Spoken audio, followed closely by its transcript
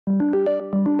Two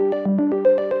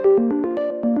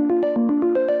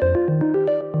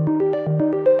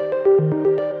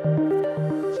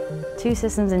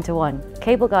systems into one.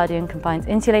 CableGuardian combines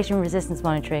insulation resistance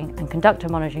monitoring and conductor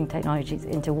monitoring technologies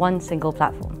into one single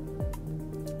platform.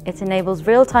 It enables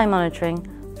real-time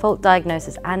monitoring, fault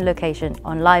diagnosis and location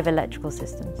on live electrical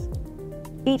systems.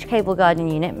 Each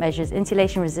CableGuardian unit measures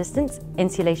insulation resistance,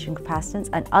 insulation capacitance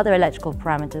and other electrical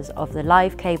parameters of the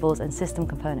live cables and system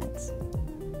components.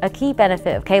 A key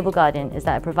benefit of CableGuardian is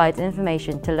that it provides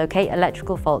information to locate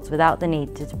electrical faults without the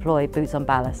need to deploy boots on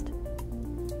ballast.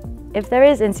 If there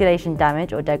is insulation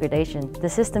damage or degradation, the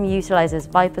system utilizes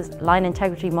VIPER's line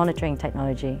integrity monitoring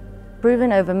technology,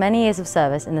 proven over many years of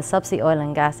service in the subsea oil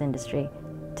and gas industry,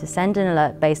 to send an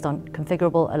alert based on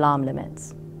configurable alarm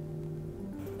limits.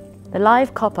 The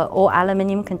live copper or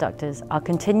aluminium conductors are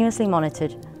continuously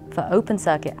monitored for open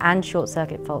circuit and short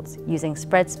circuit faults using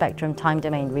spread spectrum time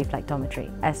domain reflectometry,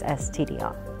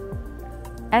 SSTDR.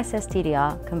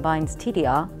 SSTDR combines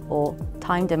TDR, or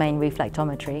time domain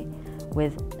reflectometry,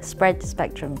 with spread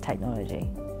spectrum technology.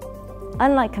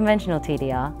 Unlike conventional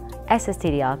TDR,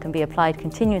 SSTDR can be applied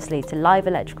continuously to live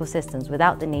electrical systems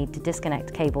without the need to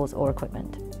disconnect cables or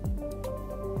equipment.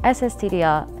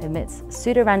 SSTDR emits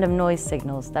pseudo-random noise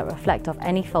signals that reflect off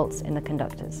any faults in the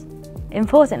conductors.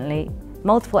 Importantly,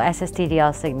 multiple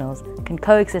SSTDR signals can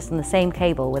coexist on the same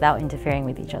cable without interfering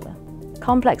with each other.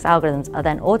 Complex algorithms are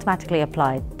then automatically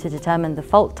applied to determine the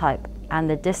fault type and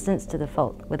the distance to the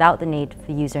fault without the need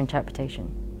for user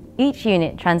interpretation. Each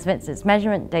unit transmits its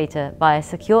measurement data via a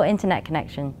secure internet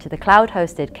connection to the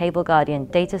cloud-hosted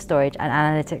CableGuardian data storage and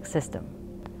analytics system,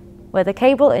 where the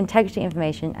cable integrity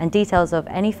information and details of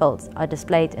any faults are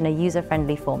displayed in a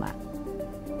user-friendly format.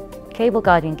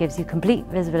 CableGuardian gives you complete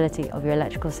visibility of your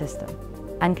electrical system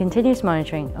and continuous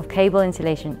monitoring of cable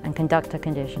insulation and conductor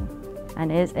condition,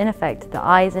 and is in effect the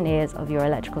eyes and ears of your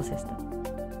electrical system.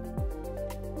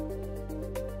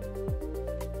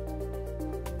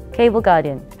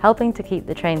 CableGuardian, helping to keep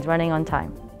the trains running on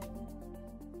time.